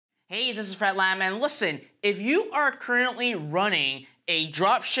Hey, this is Fred Lam, and listen, if you are currently running a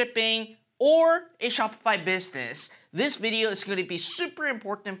dropshipping or a Shopify business, this video is going to be super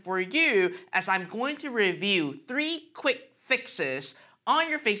important for you as I'm going to review 3 quick fixes on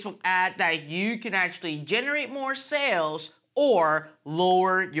your Facebook ad that you can actually generate more sales or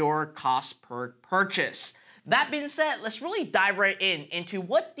lower your cost per purchase. That being said, let's really dive right into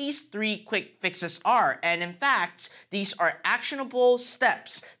what these 3 quick fixes are. And in fact, these are actionable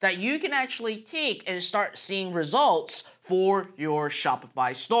steps that you can actually take and start seeing results for your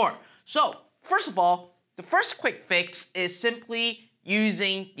Shopify store. So, first of all, the first quick fix is simply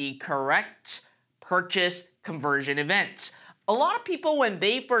using the correct purchase conversion events. A lot of people, when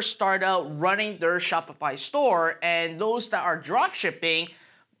they first start out running their Shopify store, and those that are dropshipping,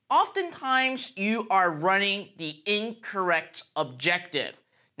 oftentimes you are running the incorrect objective.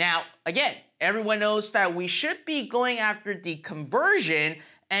 Now, again, everyone knows that we should be going after the conversion,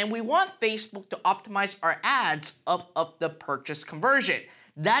 and we want Facebook to optimize our ads of the purchase conversion.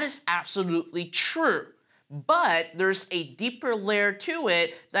 That is absolutely true. But there's a deeper layer to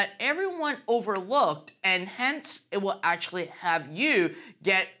it that everyone overlooked, and hence it will actually have you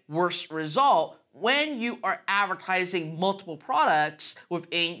get worse result when you are advertising multiple products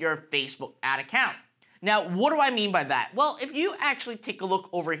within your Facebook ad account. Now, what do I mean by that? Well, if you actually take a look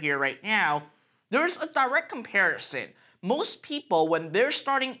over here right now, there's a direct comparison. Most people, when they're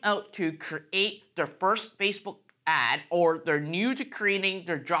starting out to create their first Facebook ad, or they're new to creating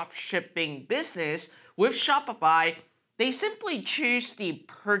their dropshipping business with Shopify, they simply choose the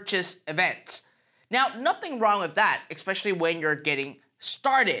purchase event. Now, nothing wrong with that, especially when you're getting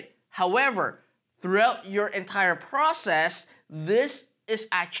started. However, throughout your entire process, this is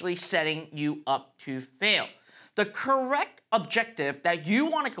actually setting you up to fail. The correct objective that you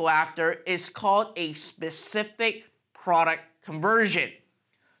want to go after is called a specific product conversion.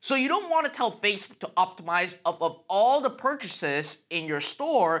 So you don't want to tell Facebook to optimize of all the purchases in your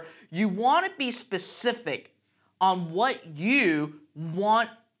store. You want to be specific on what you want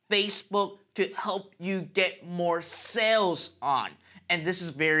Facebook to help you get more sales on. And this is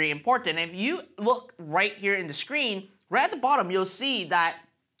very important. If you look right here in the screen, right at the bottom, you'll see that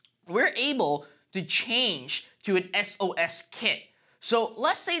we're able to change to an SOS kit. So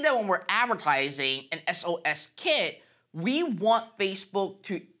let's say that when we're advertising an SOS kit, we want Facebook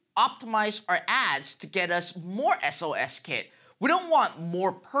to optimize our ads to get us more SOS kit. We don't want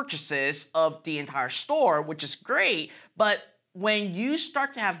more purchases of the entire store, which is great, but when you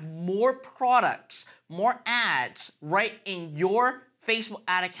start to have more products, more ads right in your Facebook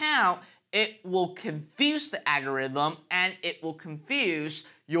ad account, it will confuse the algorithm and it will confuse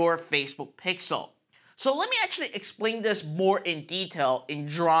your Facebook pixel. So let me actually explain this more in detail in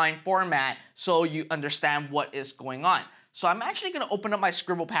drawing format so you understand what is going on. So I'm actually going to open up my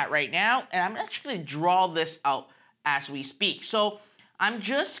scribble pad right now, and I'm actually going to draw this out as we speak. So I'm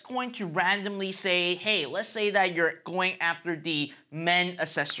just going to randomly say, hey, let's say that you're going after the men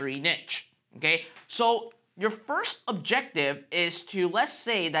accessory niche, okay? So your first objective is to, let's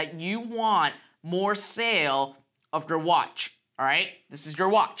say that you want more sale of your watch, all right? This is your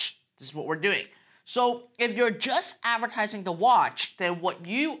watch. This is what we're doing. So if you're just advertising the watch, then what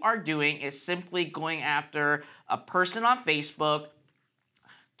you are doing is simply going after a person on Facebook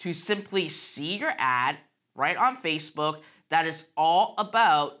to simply see your ad right on Facebook that is all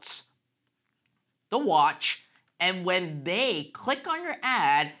about the watch. And when they click on your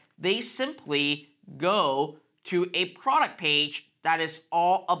ad, they simply go to a product page that is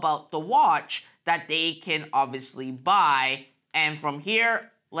all about the watch that they can obviously buy. And from here,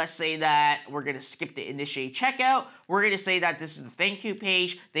 let's say that we're going to skip the initiate checkout. We're going to say that this is the thank you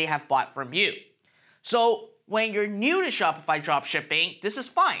page they have bought from you. So when you're new to Shopify dropshipping, this is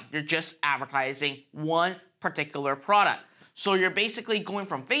fine. You're just advertising one particular product. So you're basically going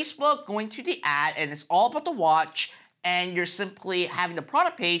from Facebook, going to the ad, and it's all about the watch, and you're simply having the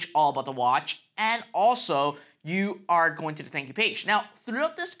product page all about the watch, and also you are going to the thank you page. Now,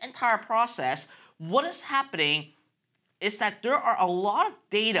 throughout this entire process, what is happening is that there are a lot of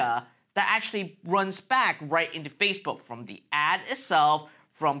data that actually runs back right into Facebook from the ad itself,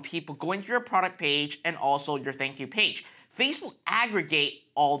 from people going to your product page, and also your thank you page. Facebook aggregate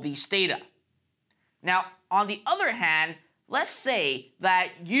all these data. Now, on the other hand, let's say that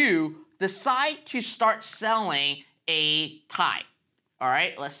you decide to start selling a tie. All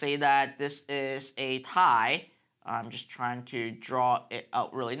right, let's say that this is a tie. I'm just trying to draw it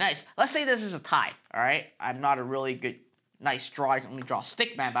out really nice. Let's say this is a tie, all right? I'm not a really good, nice drawer. I can only draw a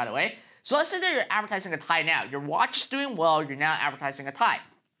stick man, by the way. So let's say that you're advertising a tie now. Your watch is doing well. You're now advertising a tie.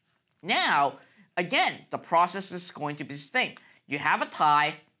 Now, again, the process is going to be the same. You have a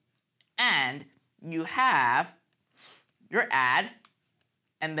tie. and you have your ad,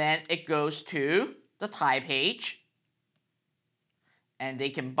 and then it goes to the Thai page, and they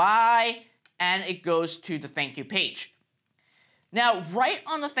can buy, and it goes to the thank you page. Now, right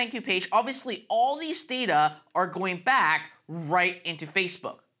on the thank you page, obviously all these data are going back right into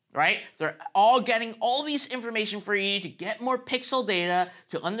Facebook, right? They're all getting all these information for you to get more pixel data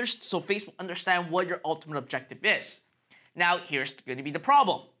so Facebook understand what your ultimate objective is. Now, here's going to be the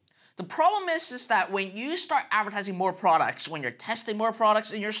problem. The problem is that when you start advertising more products, when you're testing more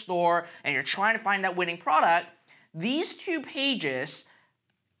products in your store and you're trying to find that winning product, these two pages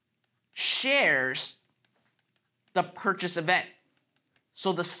shares the purchase event.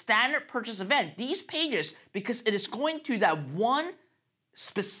 So the standard purchase event, these pages, because it is going to that one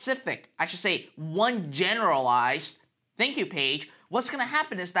specific, I should say, one generalized thank you page, what's going to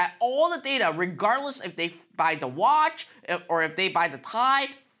happen is that all the data, regardless if they buy the watch or if they buy the tie,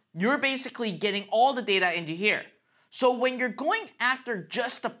 you're basically getting all the data into here. So when you're going after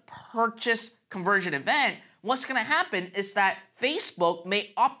just the purchase conversion event, what's going to happen is that Facebook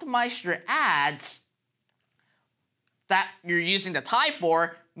may optimize your ads that you're using the tie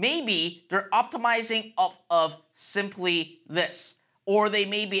for. Maybe they're optimizing of simply this, or they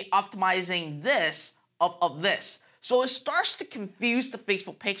may be optimizing this of this. So it starts to confuse the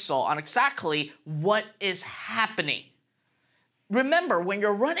Facebook pixel on exactly what is happening. Remember, when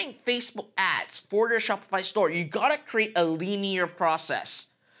you're running Facebook ads for your Shopify store, you gotta create a linear process.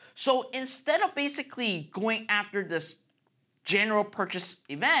 So instead of basically going after this general purchase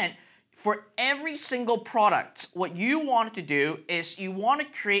event, for every single product, what you want to do is you want to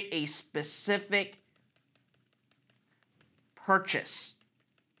create a specific purchase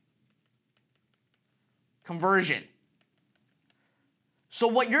conversion. So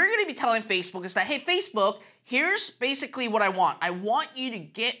what you're going to be telling Facebook is that, hey, Facebook, here's basically what I want. I want you to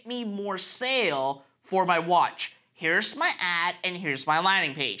get me more sale for my watch. Here's my ad and here's my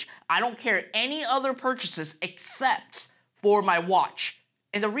landing page. I don't care any other purchases except for my watch.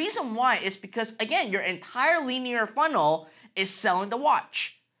 And the reason why is because, again, your entire linear funnel is selling the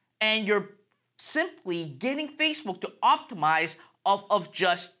watch. And you're simply getting Facebook to optimize of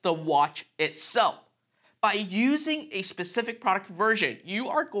just the watch itself. By using a specific product conversion, you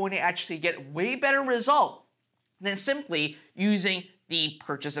are going to actually get way better result than simply using the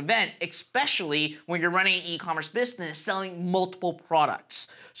purchase event, especially when you're running an e-commerce business selling multiple products.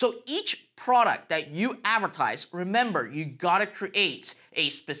 So each product that you advertise, remember, you gotta create a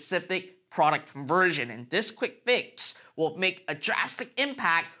specific product conversion, and this quick fix will make a drastic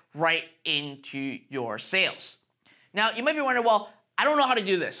impact right into your sales. Now, you might be wondering, well, I don't know how to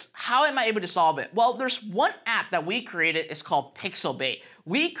do this. How am I able to solve it? Well, there's one app that we created. It's called Pixelbait.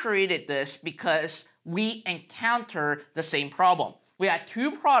 We created this because we encounter the same problem. We had two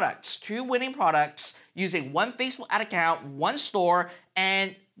winning products using one Facebook ad account, one store,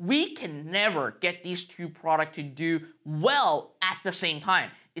 and we can never get these two products to do well at the same time.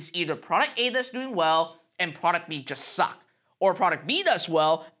 It's either product A that's doing well and product B just suck, or product B does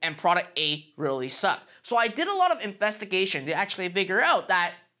well and product A really suck. So I did a lot of investigation to actually figure out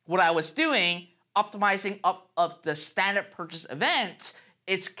that what I was doing, optimizing of the standard purchase events,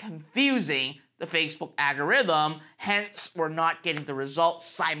 it's confusing the Facebook algorithm, hence we're not getting the results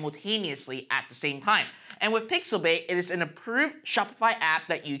simultaneously at the same time. And with Pixelbait, it is an approved Shopify app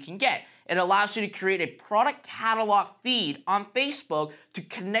that you can get. It allows you to create a product catalog feed on Facebook to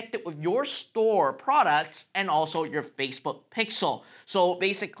connect it with your store products and also your Facebook pixel. So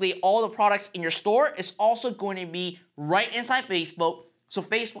basically all the products in your store is also going to be right inside Facebook. So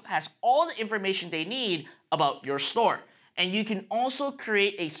Facebook has all the information they need about your store. And you can also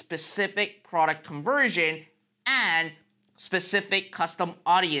create a specific product conversion and specific custom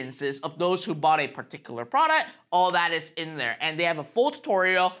audiences of those who bought a particular product. All that is in there. And they have a full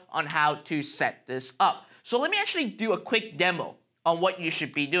tutorial on how to set this up. So let me actually do a quick demo on what you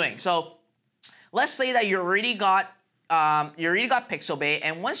should be doing. So let's say that you already got Pixelbait,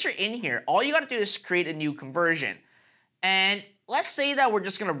 and once you're in here, all you gotta do is create a new conversion. And let's say that we're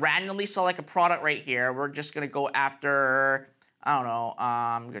just gonna randomly select a product right here. We're just gonna go after, I don't know,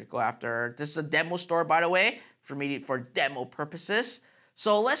 I'm gonna go after, this is a demo store, by the way, for demo purposes.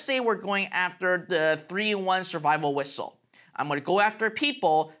 So let's say we're going after the 3-in-1 survival whistle. I'm gonna go after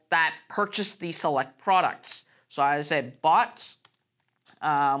people that purchase these select products. So I said bought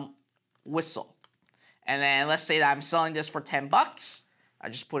whistle. And then let's say that I'm selling this for 10 bucks. I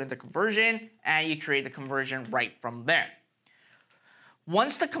just put in the conversion and you create the conversion right from there.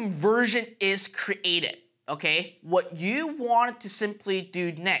 Once the conversion is created, okay, what you want to simply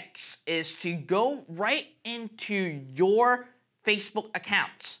do next is to go right into your Facebook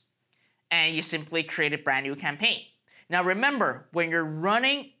account. and you simply create a brand new campaign. Now remember, when you're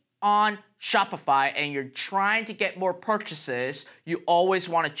running on Shopify and you're trying to get more purchases, you always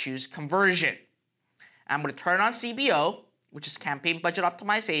want to choose conversion. I'm going to turn on CBO, which is campaign budget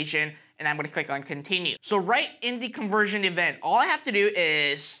optimization, and I'm going to click on continue. So right in the conversion event, all I have to do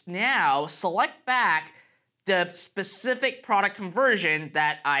is now select back the specific product conversion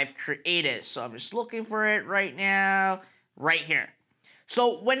that I've created. So I'm just looking for it right now, right here.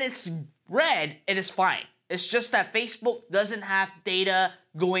 So when it's red, it is fine. It's just that Facebook doesn't have data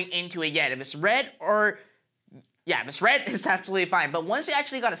going into it yet. If it's red if it's red, it's absolutely fine. But once you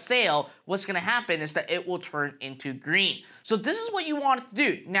actually got a sale, what's gonna happen is that it will turn into green. So this is what you want to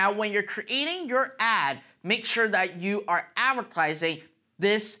do. Now, when you're creating your ad, make sure that you are advertising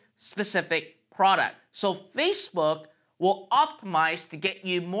this specific product. So Facebook will optimize to get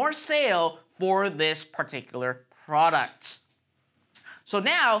you more sale for this particular product. So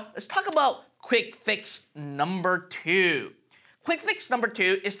now, let's talk about quick fix number 2. Quick fix number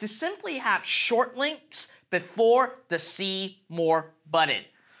 2 is to simply have short links before the see more button.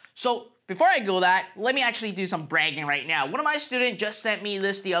 So before I go that, let me actually do some bragging right now. One of my students just sent me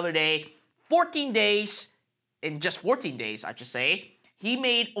this the other day. 14 days, in just 14 days, I should say, he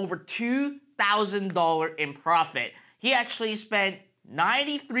made over $2,000 in profit. He actually spent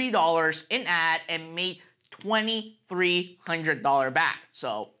 $93 in ad and made $2,300 back.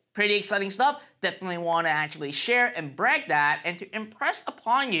 So pretty exciting stuff. Definitely want to actually share and brag that and to impress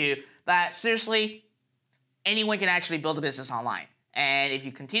upon you that seriously, anyone can actually build a business online. And if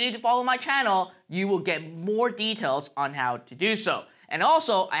you continue to follow my channel, you will get more details on how to do so. And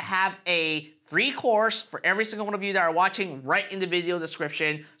also, I have a free course for every single one of you that are watching right in the video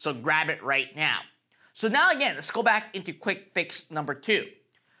description, so grab it right now. So now again, let's go back into quick fix number 2.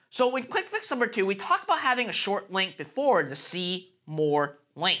 So with quick fix number 2, we talked about having a short link before the see more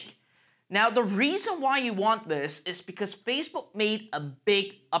link. Now, the reason why you want this is because Facebook made a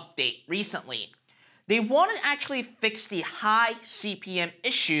big update recently. They want to actually fix the high CPM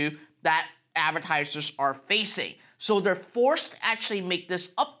issue that advertisers are facing. So they're forced to actually make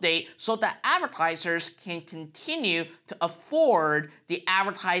this update so that advertisers can continue to afford the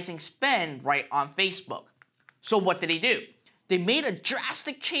advertising spend right on Facebook. So what did they do? They made a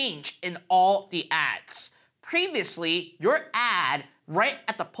drastic change in all the ads. Previously, your ad, right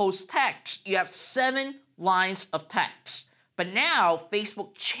at the post text, you have 7 lines of text. But now,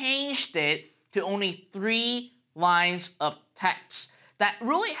 Facebook changed it to only 3 lines of text. That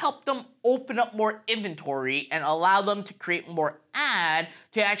really helped them open up more inventory and allow them to create more ad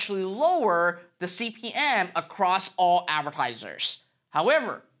to actually lower the CPM across all advertisers.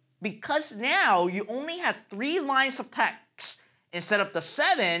 However, because now you only have 3 lines of text instead of the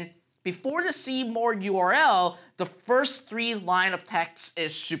 7, before the see more URL, the first 3 line of text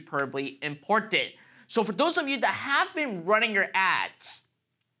is superbly important. So for those of you that have been running your ads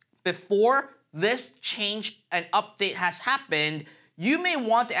before this change and update has happened, you may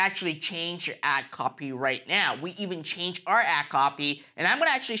want to actually change your ad copy right now. We even changed our ad copy, and I'm going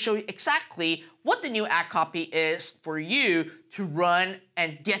to actually show you exactly what the new ad copy is for you to run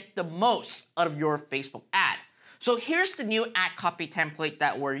and get the most out of your Facebook ad. So here's the new ad copy template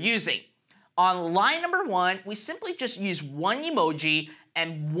that we're using. On line number 1, we simply just use 1 emoji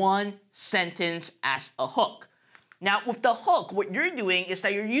and 1 sentence as a hook. Now with the hook, what you're doing is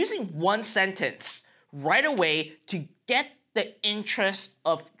that you're using 1 sentence right away to get the interest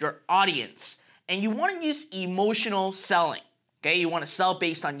of your audience. And you want to use emotional selling. Okay, you want to sell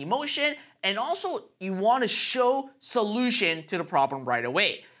based on emotion, and also you want to show solution to the problem right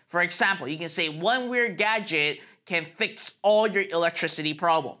away. For example, you can say 1 weird gadget can fix all your electricity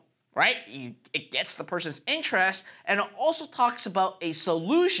problem, right? It gets the person's interest, and it also talks about a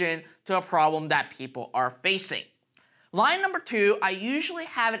solution to a problem that people are facing. Line number 2, I usually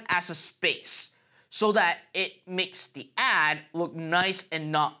have it as a space so that it makes the ad look nice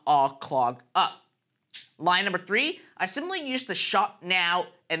and not all clogged up. Line number 3, I simply use the shop now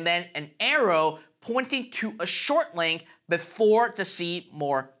and then an arrow pointing to a short link before the see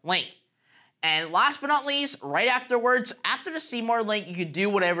more link. And last but not least, right afterwards, after the see more link, you can do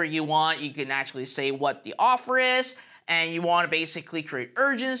whatever you want. You can actually say what the offer is, and you want to basically create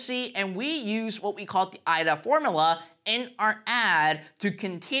urgency, and we use what we call the IDA formula in our ad to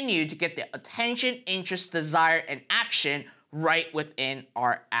continue to get the attention, interest, desire, and action right within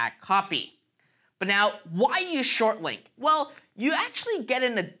our ad copy. But now, why use short link? Well, you actually get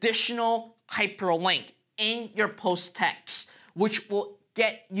an additional hyperlink in your post text, which will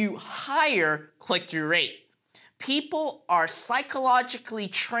get you higher click-through rate. People are psychologically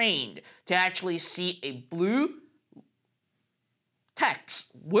trained to actually see a blue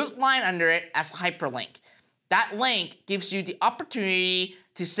text with line under it as a hyperlink. That link gives you the opportunity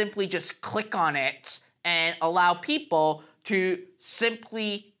to simply just click on it and allow people to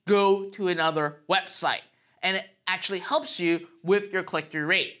simply go to another website. And it actually helps you with your click-through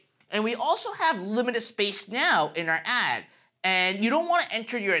rate. And we also have limited space now in our ad. And you don't want to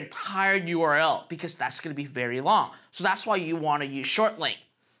enter your entire URL because that's going to be very long. So that's why you want to use short link.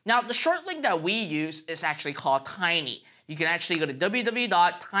 Now, the short link that we use is actually called Tiny. You can actually go to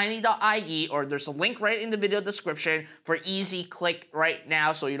www.tiny.ie, or there's a link right in the video description for easy click right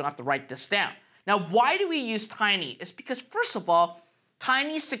now so you don't have to write this down. Now, why do we use Tiny? It's because, first of all,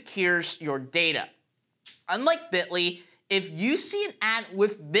 Tiny secures your data. Unlike Bitly, if you see an ad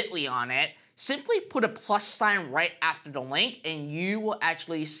with Bitly on it, simply put a plus sign right after the link and you will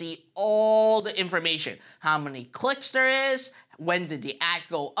actually see all the information. How many clicks there is, when did the ad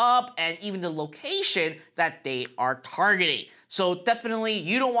go up, and even the location that they are targeting. So definitely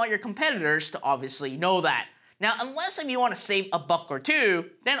you don't want your competitors to obviously know that. Now, unless if you want to save a buck or two,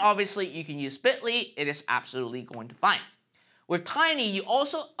 then obviously you can use Bitly. It is absolutely going to fine. With Tiny, you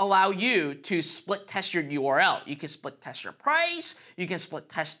also allow you to split test your URL. You can split test your price, you can split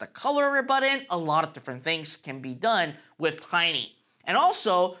test the color of your button. A lot of different things can be done with Tiny. And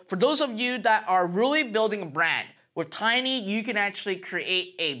also, for those of you that are really building a brand, with Tiny, you can actually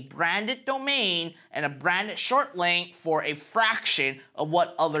create a branded domain and a branded short link for a fraction of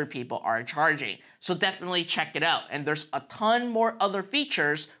what other people are charging. So definitely check it out. And there's a ton more other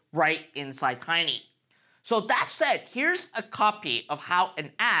features right inside Tiny. So that said, here's a copy of how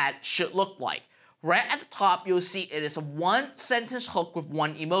an ad should look like. Right at the top, you'll see it is a one-sentence hook with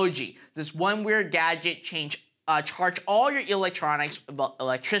one emoji. This one weird gadget charge all your electronics with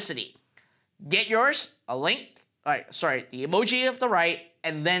electricity. Get yours, a link, the emoji of the right,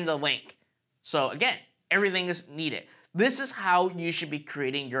 and then the link. So again, everything is needed. This is how you should be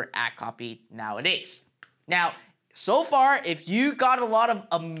creating your ad copy nowadays. Now, so far, if you got a lot of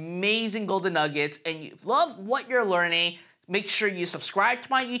amazing golden nuggets and you love what you're learning, make sure you subscribe to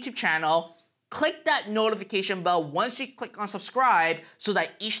my YouTube channel. Click that notification bell once you click on subscribe so that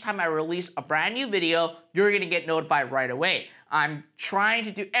each time I release a brand new video, you're going to get notified right away. I'm trying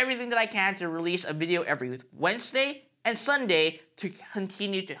to do everything that I can to release a video every Wednesday and Sunday to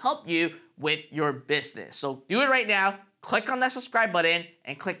continue to help you with your business. So do it right now. Click on that subscribe button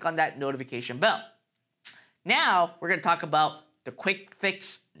and click on that notification bell. Now, we're going to talk about the quick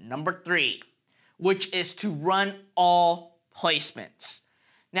fix number 3, which is to run all placements.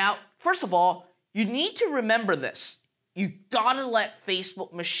 Now, first of all, you need to remember this. You gotta let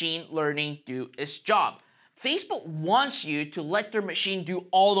Facebook machine learning do its job. Facebook wants you to let their machine do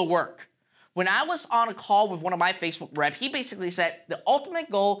all the work. When I was on a call with one of my Facebook reps, he basically said the ultimate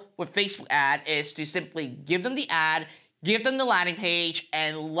goal with Facebook ad is to simply give them the ad, give them the landing page,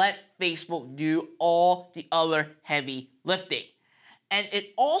 and let Facebook do all the other heavy lifting. And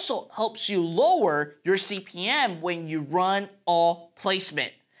it also helps you lower your CPM when you run all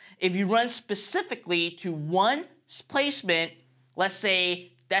placement. If you run specifically to one placement, let's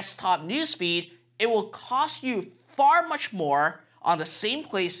say desktop newsfeed, it will cost you far much more on the same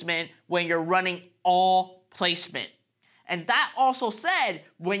placement when you're running all placement. And that also said,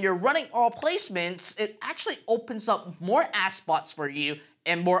 when you're running all placements, it actually opens up more ad spots for you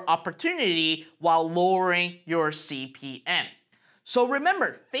and more opportunity while lowering your CPM. So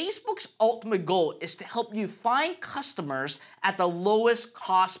remember, Facebook's ultimate goal is to help you find customers at the lowest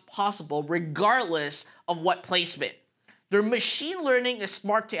cost possible, regardless of what placement. Their machine learning is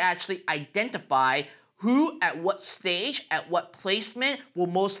smart to actually identify who at what stage, at what placement will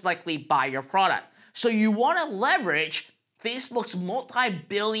most likely buy your product. So you want to leverage Facebook's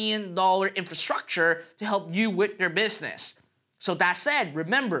multi-billion-dollar infrastructure to help you with your business. So that said,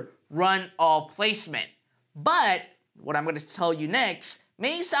 remember, run all placement. But what I'm going to tell you next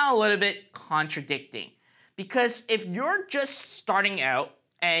may sound a little bit contradicting. Because if you're just starting out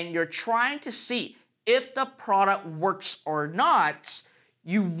and you're trying to see if the product works or not,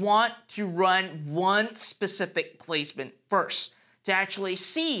 you want to run one specific placement first to actually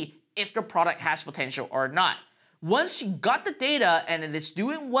see if the product has potential or not. Once you got the data and it is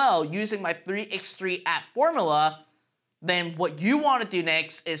doing well using my 3x3 ad formula, then what you want to do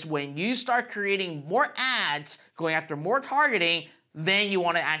next is when you start creating more ads, going after more targeting, then you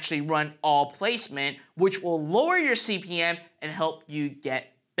want to actually run all placement, which will lower your CPM and help you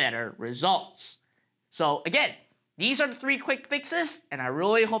get better results. So again, these are the 3 quick fixes, and I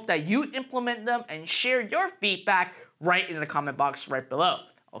really hope that you implement them and share your feedback right in the comment box right below.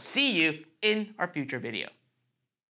 I'll see you in our future video.